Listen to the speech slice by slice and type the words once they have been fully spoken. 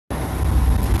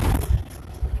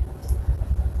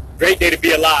Great day to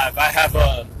be alive. I have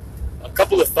a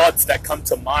couple of thoughts that come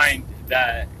to mind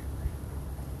that,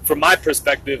 from my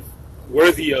perspective,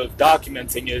 worthy of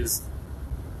documenting is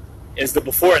the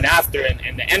before and after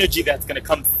and the energy that's going to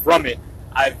come from it.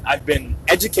 I've been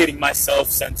educating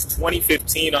myself since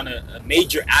 2015 on a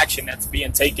major action that's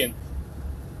being taken.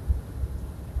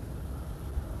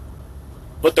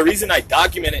 But the reason I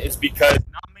document it is because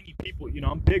not many people,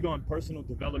 I'm big on personal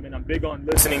development. I'm big on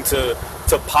listening to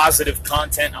positive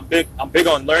content. I'm big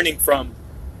on learning from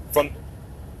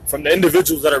the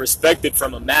individuals that are respected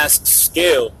from a mass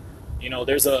scale.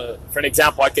 For an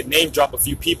example, I could name drop a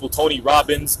few people: Tony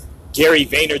Robbins, Gary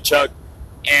Vaynerchuk,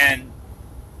 and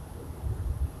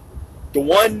the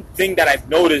one thing that I've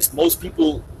noticed most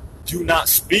people do not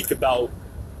speak about,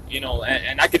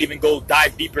 and I could even go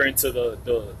dive deeper into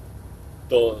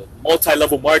the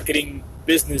multi-level marketing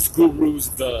business gurus,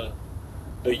 the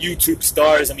YouTube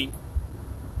stars. I mean,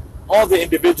 all the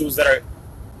individuals that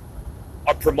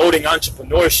are promoting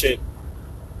entrepreneurship.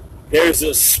 There's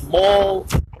a small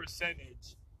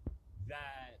percentage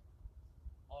that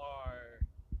are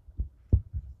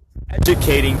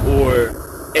educating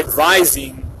or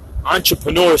advising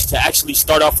entrepreneurs to actually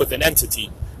start off with an entity,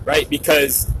 right?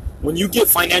 Because when you get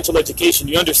financial education,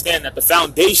 you understand that the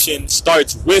foundation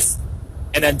starts with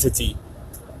an entity.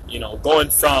 Going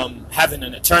from having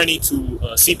an attorney to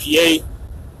a CPA,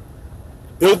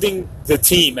 building the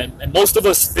team. And most of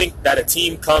us think that a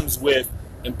team comes with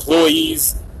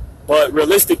employees, but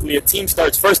realistically, a team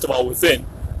starts first of all within,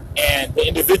 and the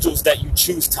individuals that you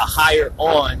choose to hire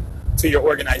on to your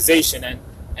organization.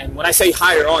 And when I say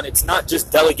hire on, it's not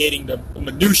just delegating the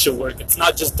minutia work. It's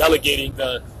not just delegating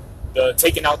the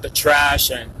taking out the trash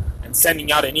and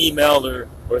sending out an email or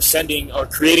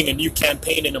creating a new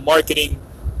campaign in a marketing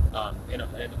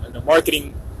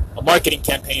a marketing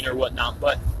campaign or whatnot.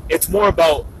 But it's more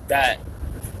about that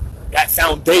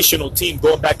foundational team,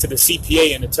 going back to the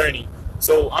CPA and attorney.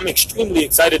 So I'm extremely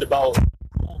excited about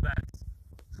all that's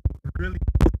really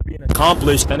being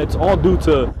accomplished, and it's all due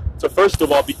to first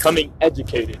of all becoming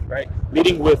educated, right?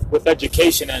 Leading with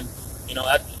education. And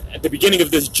at the beginning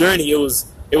of this journey, it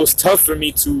was tough for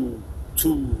me to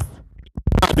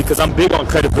because I'm big on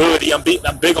credibility. I'm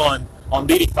big on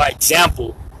leading by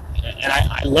example, and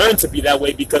I learned to be that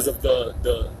way because of the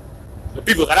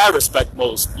people that I respect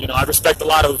most. I respect a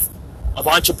lot of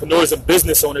entrepreneurs and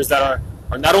business owners that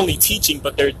are not only teaching,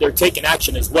 but they're taking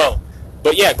action as well.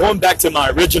 But yeah, going back to my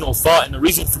original thought, and the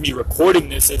reason for me recording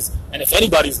this is, and if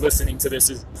anybody's listening to this,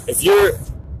 is if you're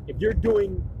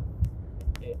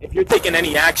taking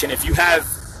any action, if you have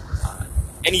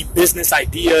any business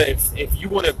idea, if you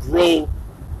want to grow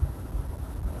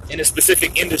in a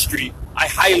specific industry, I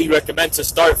highly recommend to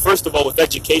start first of all with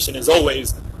education, as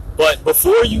always. But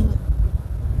before you,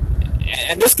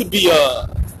 and this could be a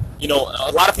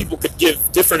lot of people could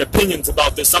give different opinions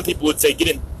about this. Some people would say get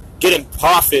in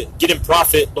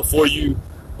profit before you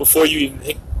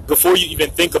even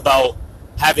think about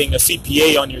having a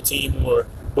CPA on your team, or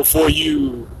before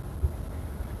you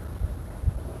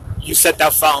set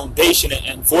that foundation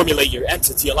and formulate your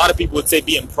entity. A lot of people would say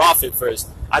be in profit first.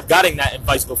 I've gotten that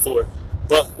advice before.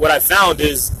 But what I found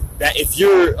is that if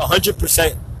you're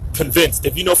 100% convinced,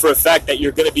 if you know for a fact that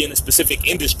you're going to be in a specific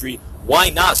industry, why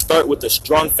not start with a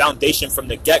strong foundation from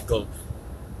the get-go?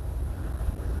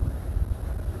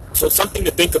 So something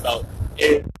to think about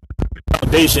is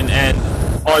foundation, and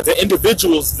are the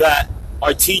individuals that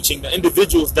are teaching, the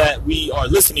individuals that we are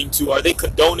listening to, are they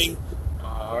condoning,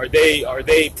 are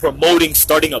they promoting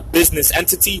starting a business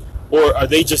entity, or are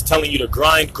they just telling you to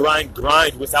grind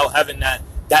without having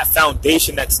that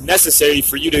foundation that's necessary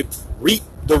for you to reap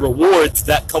the rewards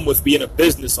that come with being a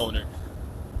business owner?